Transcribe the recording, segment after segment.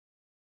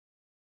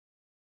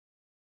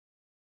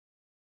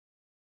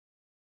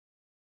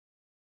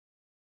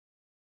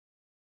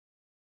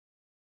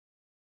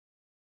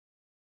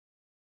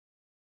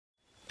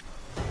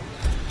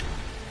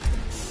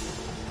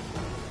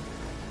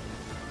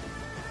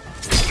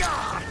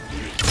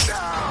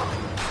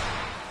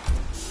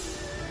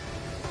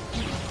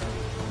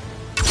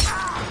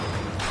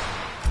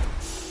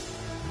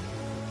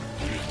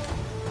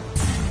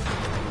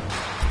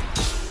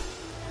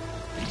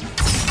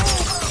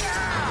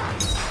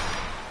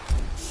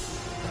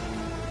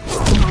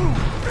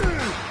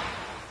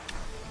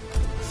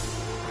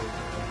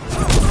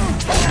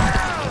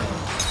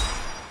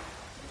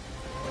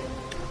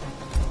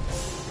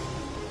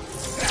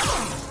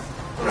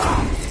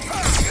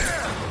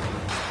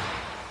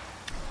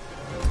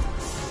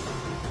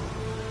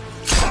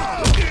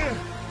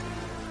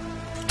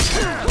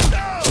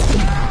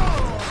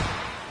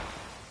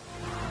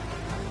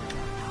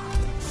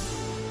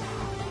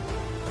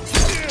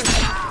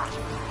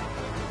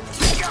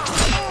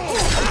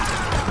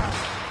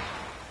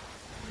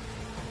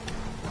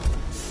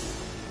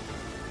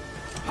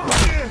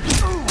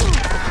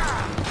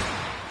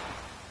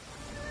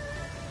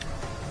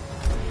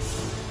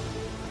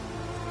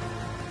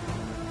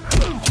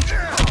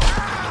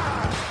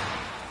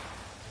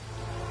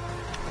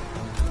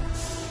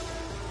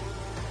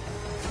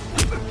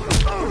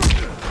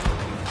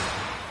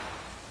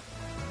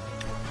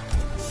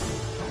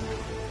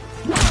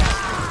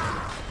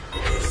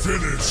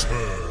Finish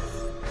her!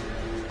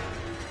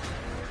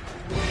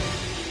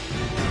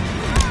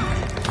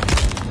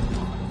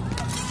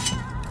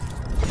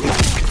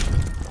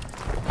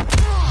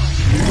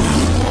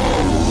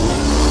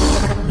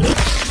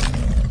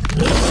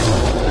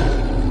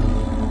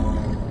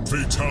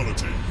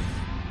 Fatality.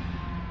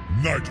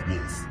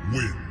 Nightwolf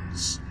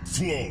wins.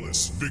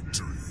 Flawless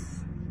victory.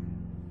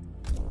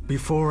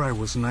 Before I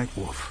was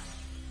Nightwolf,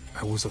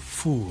 I was a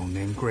fool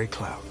named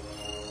Greycloud.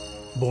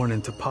 Born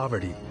into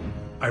poverty,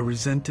 I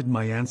resented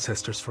my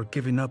ancestors for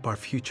giving up our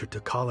future to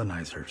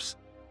colonizers.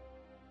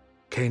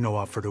 Kano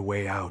offered a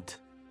way out,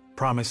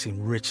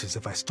 promising riches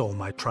if I stole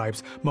my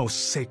tribe's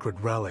most sacred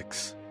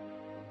relics.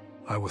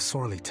 I was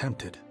sorely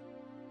tempted.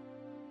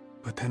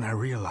 But then I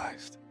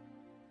realized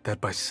that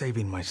by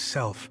saving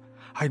myself,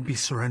 I'd be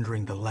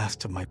surrendering the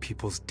last of my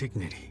people's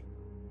dignity.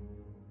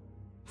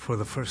 For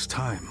the first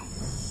time,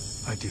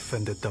 I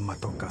defended the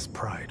Matoka's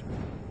pride.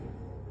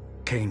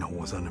 Kano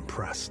was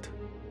unimpressed.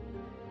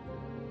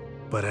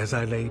 But as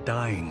I lay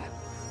dying,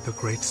 the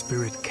Great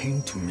Spirit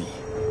came to me.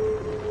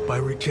 By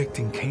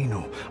rejecting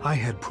Kano, I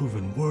had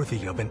proven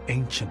worthy of an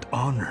ancient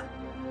honor.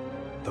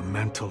 The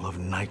mantle of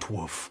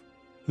Nightwolf,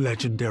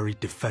 legendary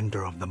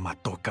defender of the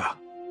Matoka.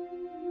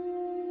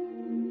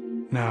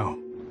 Now,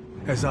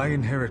 as I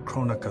inherit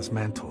Kronika's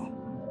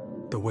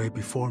mantle, the way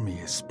before me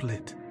is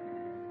split.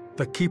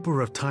 The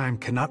Keeper of Time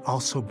cannot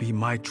also be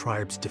my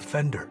tribe's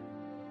defender.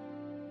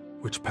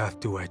 Which path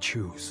do I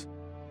choose?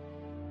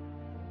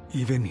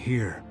 Even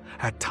here,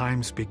 at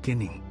time's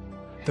beginning,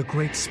 the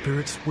Great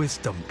Spirit's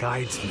wisdom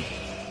guides me.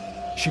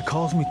 She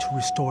calls me to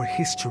restore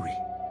history.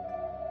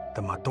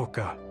 The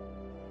Matoka,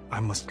 I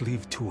must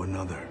leave to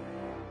another.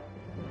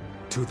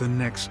 To the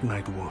next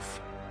Nightwolf.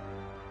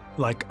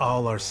 Like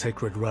all our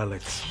sacred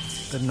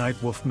relics, the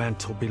Nightwolf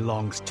mantle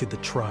belongs to the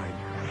tribe.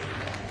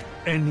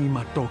 Any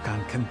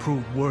Matokan can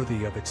prove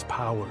worthy of its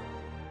power.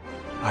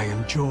 I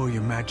enjoy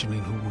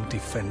imagining who will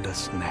defend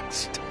us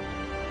next.